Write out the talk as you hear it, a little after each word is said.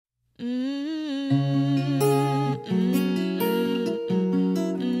We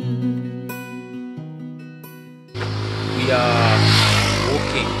are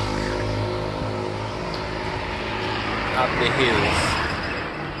walking up the hills.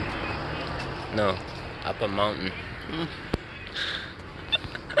 No, up a mountain.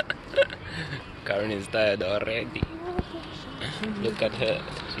 Karen is tired already. Look at her,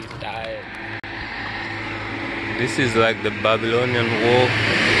 she's tired. This is like the Babylonian wall.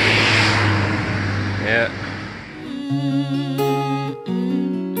 Yeah.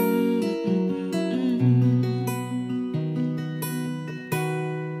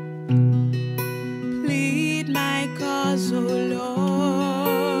 Plead my cause, O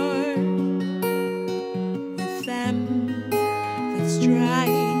Lord, with them that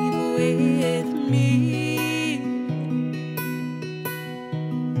strive with me.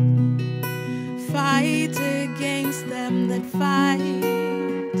 Fight against them that fight,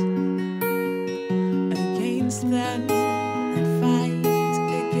 against them that fight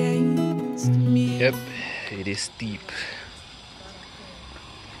against me. Yep, it is steep.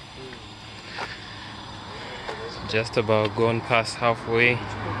 Just about gone past halfway.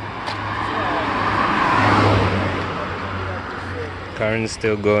 Karen's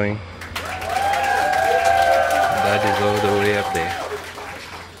still going. That is all the way up there.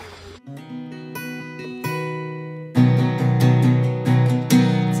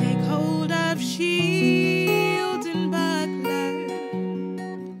 Take hold of shield and buckler,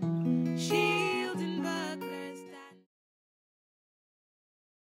 shield and buckler, stand.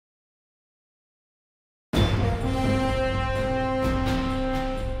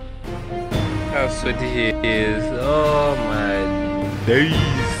 How sweaty he is. Oh my days.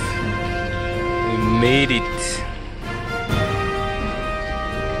 We made it.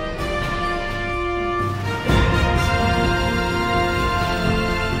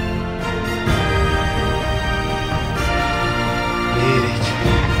 Made it. To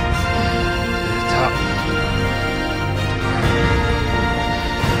the top.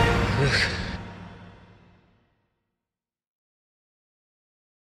 Look.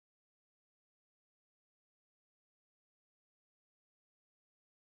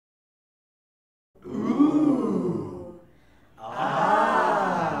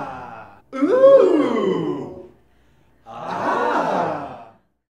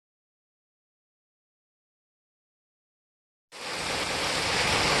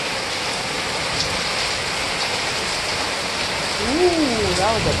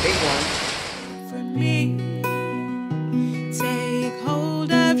 That was a big one. For me, take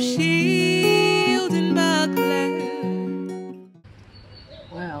hold of shield and buckler.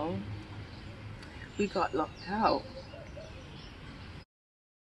 Well, we got locked out.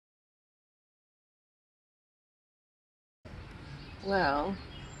 Well,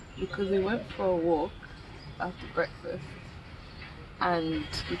 because we went for a walk after breakfast and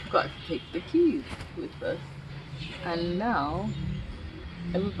we forgot to take the keys with us. And now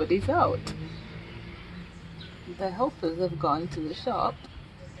everybody's out. The helpers have gone to the shop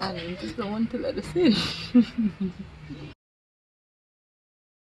and just don't want to let us in.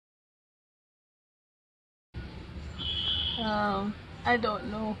 I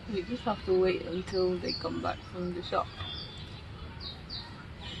don't know. We just have to wait until they come back from the shop.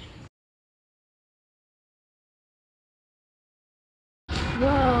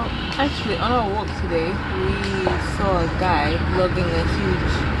 Well, actually, on our walk today, we saw a guy lugging a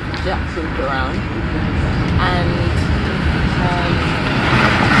huge jackfruit around, and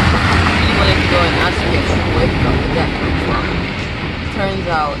we wanted to go and ask him where he got the jackfruit from. Turns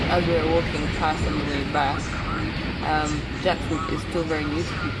out, as we were walking past on the way back, jackfruit is still very new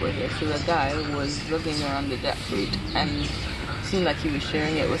to people here, so the guy was lugging around the jackfruit and it seemed like he was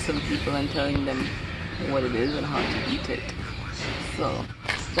sharing it with some people and telling them what it is and how to eat it. So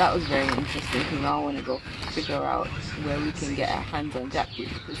that was very interesting, because now I want to go figure out where we can get our hands on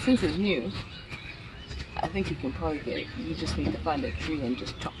jackfruit, because since it's new, I think you can probably get it. You just need to find a tree and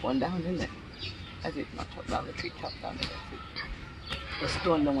just chop one down, isn't it? As if not chop down the tree, chop down the jackfruit. Or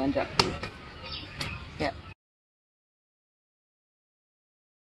stone the one jackfruit. Yeah.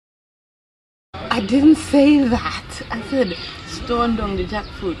 I didn't say that. I said stone down the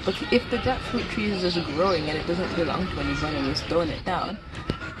jackfruit. But if the jackfruit tree is just growing and it doesn't belong to anyone and you stone it down,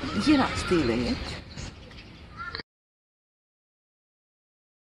 you're not stealing it.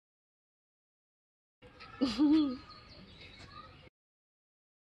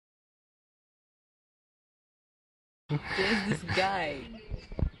 There's this guy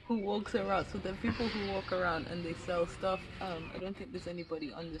who walks around. So the people who walk around and they sell stuff, I don't think there's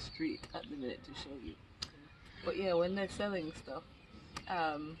anybody on the street at the minute to show you. But yeah, when they're selling stuff,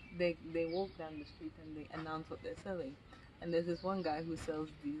 they walk down the street and they announce what they're selling. And there's this one guy who sells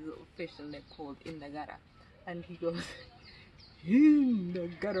these little fish and they're called indagara. And he goes,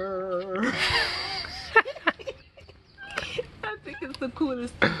 indagara. I think it's the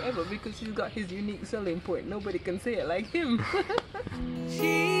coolest thing ever because he's got his unique selling point. Nobody can say it like him.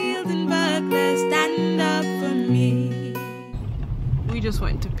 Shield and buckler, stand up for me. We just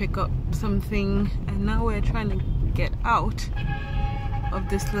went to pick up something and now we're trying to get out of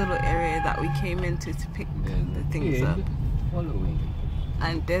this little area that we came into to pick the things up. Following.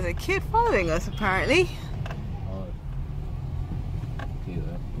 And there's a kid following us apparently. Okay, we have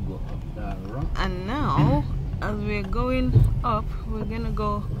to go up that ramp. And now, as we're going up, we're gonna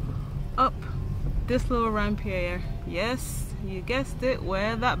go up this little ramp here. Yes, you guessed it,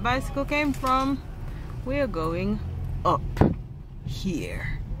 where that bicycle came from. We're going up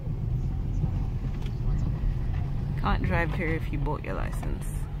here. Can't drive here if you bought your license.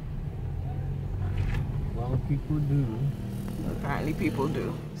 Well, people do. Apparently people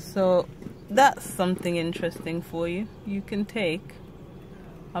do. So that's something interesting for you. You can take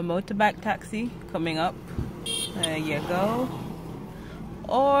a motorbike taxi coming up. There you go.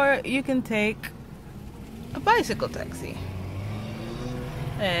 Or you can take a bicycle taxi.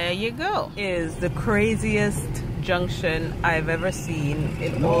 There you go. Is the craziest junction I've ever seen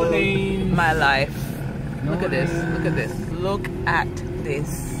in all my life. Look at this. Look at this. Look at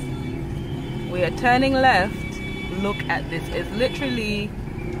this. We are turning left. Look at this. It's literally,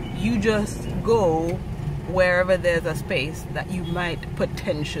 you just go wherever there's a space that you might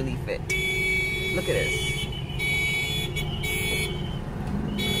potentially fit. Look at this.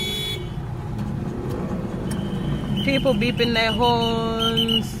 People beeping their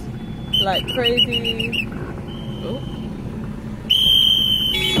horns like crazy. Oh.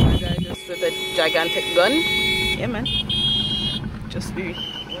 My guy just with a gigantic gun. Yeah, man. Just be.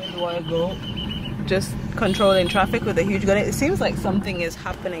 Where do I go? Just controlling traffic with a huge gun. It seems like something is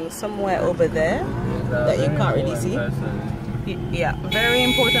happening somewhere over there that you can't really see. Yeah, very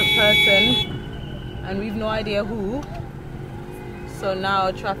important person, and we've no idea who. So now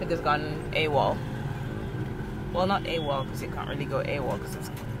traffic has gone AWOL. Well, not AWOL because you can't really go AWOL because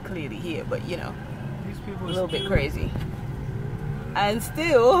it's clearly here, but you know, a little bit crazy. And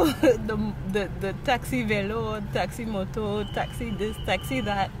still, the taxi velo, taxi moto, taxi this, taxi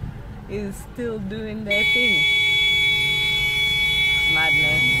that is still doing their thing.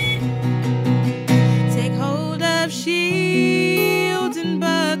 Madness.